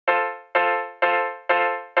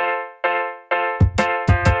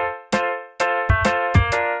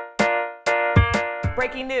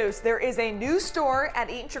breaking news. There is a new store at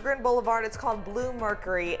Eaton Chagrin Boulevard. It's called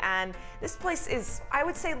Bluemercury, and this place is, I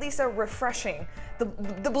would say, Lisa, refreshing. The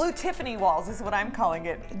blue Tiffany walls is what I'm calling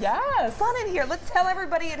it. Yes. Fun in here. Let's tell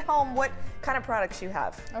everybody at home what kind of products you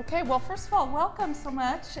have. Okay, well, first of all, welcome so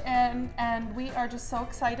much, and we are just so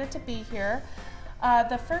excited to be here.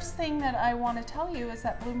 The first thing that I want to tell you is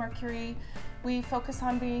that Bluemercury, we focus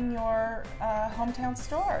on being your hometown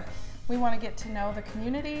store. We want to get to know the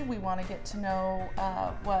community. We want to get to know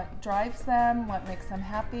what drives them, what makes them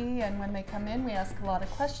happy, and when they come in, we ask a lot of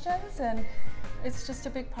questions, and it's just a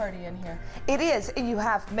big party in here. It is, and you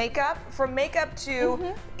have makeup, from makeup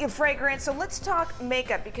to fragrance. So let's talk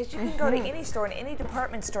makeup, because you can go to any store, in any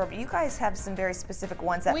department store, but you guys have some very specific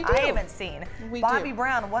ones that I haven't seen. Bobbi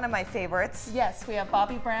Brown, one of my favorites. Yes, we have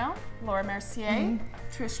Bobbi Brown, Laura Mercier,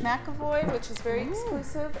 Trish McEvoy, which is very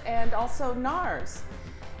exclusive, and also NARS.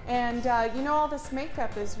 And you know, all this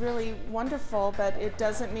makeup is really wonderful, but it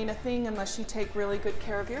doesn't mean a thing unless you take really good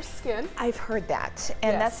care of your skin. I've heard that,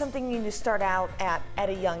 and that's something you need to start out at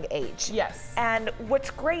a young age. Yes. And what's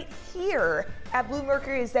great here at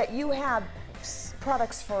Bluemercury is that you have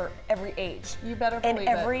products for every age. You better believe it.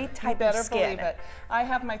 And every type of skin. You better believe it. I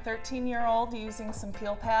have my 13-year-old using some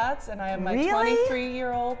peel pads, and I have my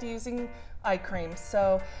 23-year-old using eye cream.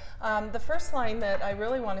 So the first line that I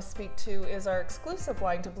really want to speak to is our exclusive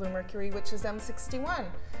line to Bluemercury, which is M61.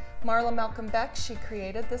 Marla Malcolm Beck, she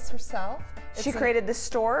created this herself. She created this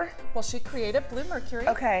store? Well, she created Bluemercury.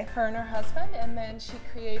 Okay. Her and her husband, and then she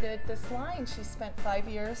created this line. She spent 5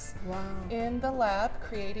 years in the lab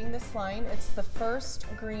creating this line. It's the first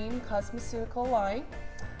green cosmeceutical line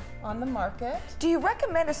on the market. Do you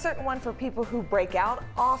recommend a certain one for people who break out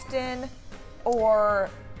often, or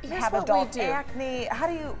have adult acne? How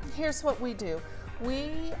do you? Here's what we do.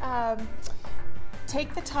 We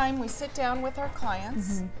take the time, we sit down with our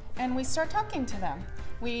clients, and we start talking to them.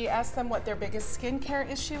 We ask them what their biggest skincare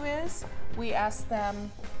issue is. We ask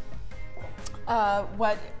them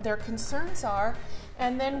what their concerns are,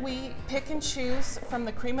 and then we pick and choose from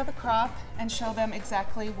the cream of the crop and show them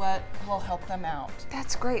exactly what will help them out.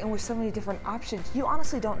 That's great, and with so many different options. You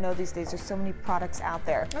honestly don't know these days. There's so many products out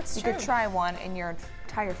there. That's true. You could try one and your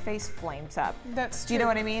entire face flames up. That's true. Do you know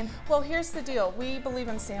what I mean? Well, here's the deal. We believe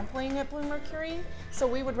in sampling at Bluemercury, so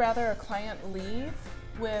we would rather a client leave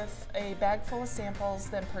with a bag full of samples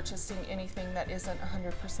than purchasing anything that isn't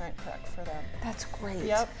 100% correct for them. That's great.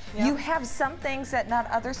 Yep. You have some things that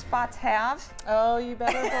not other spots have. Oh, you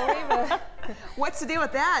better believe it. What's the deal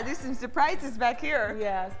with that? There's some surprises back here.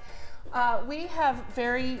 Yes. We have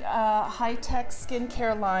very high-tech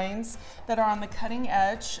skincare lines that are on the cutting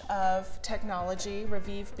edge of technology,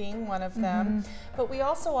 Revive being one of them. But we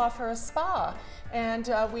also offer a spa,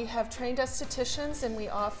 and we have trained estheticians, and we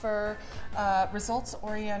offer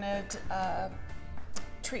results-oriented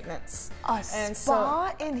treatments. A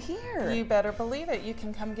spa in here? You better believe it. You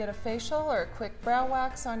can come get a facial or a quick brow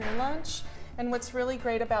wax on your lunch. And what's really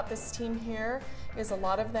great about this team here is a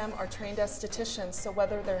lot of them are trained estheticians, so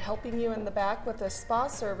whether they're helping you in the back with a spa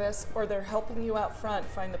service or they're helping you out front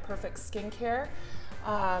find the perfect skincare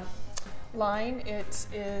line, it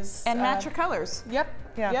is... And match your colors. Yep,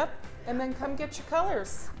 yep. And then come get your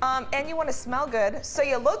colors. And you want to smell good, so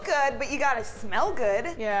you look good, but you got to smell good.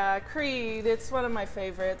 Yeah, Creed, it's one of my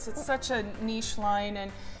favorites. It's such a niche line,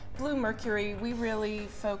 and Bluemercury, we really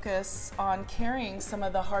focus on carrying some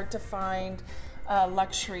of the hard-to-find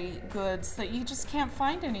luxury goods that you just can't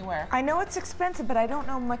find anywhere. I know it's expensive, but I don't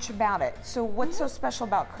know much about it. So what's so special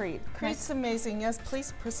about Creed? Creed's amazing. Yes,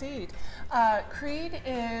 please proceed. Creed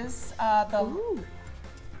is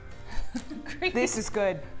Creed, this is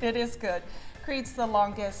good. It is good. Creed's the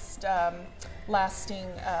longest lasting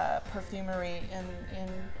perfumery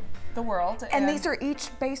in the world. And these are each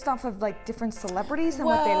based off of like different celebrities and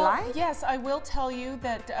what they like? Yes, I will tell you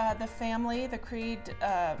that the family, the Creed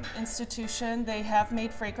institution, they have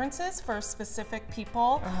made fragrances for specific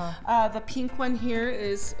people. The pink one here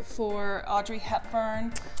is for Audrey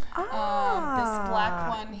Hepburn. This black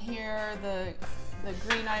one here, the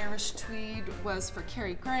green Irish tweed, was for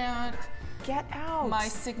Cary Grant. Get out. My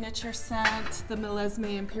signature scent, the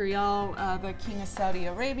Milesme Imperial, the King of Saudi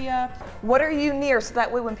Arabia. What are you near, so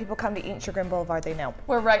that way when people come to Eaton Chagrin Boulevard, they know?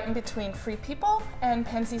 We're right in between Free People and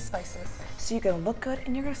Penzi Spices. So you're gonna look good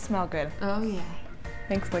and you're gonna smell good. Oh yeah.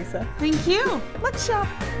 Thanks, Lisa. Thank you. Let's shop.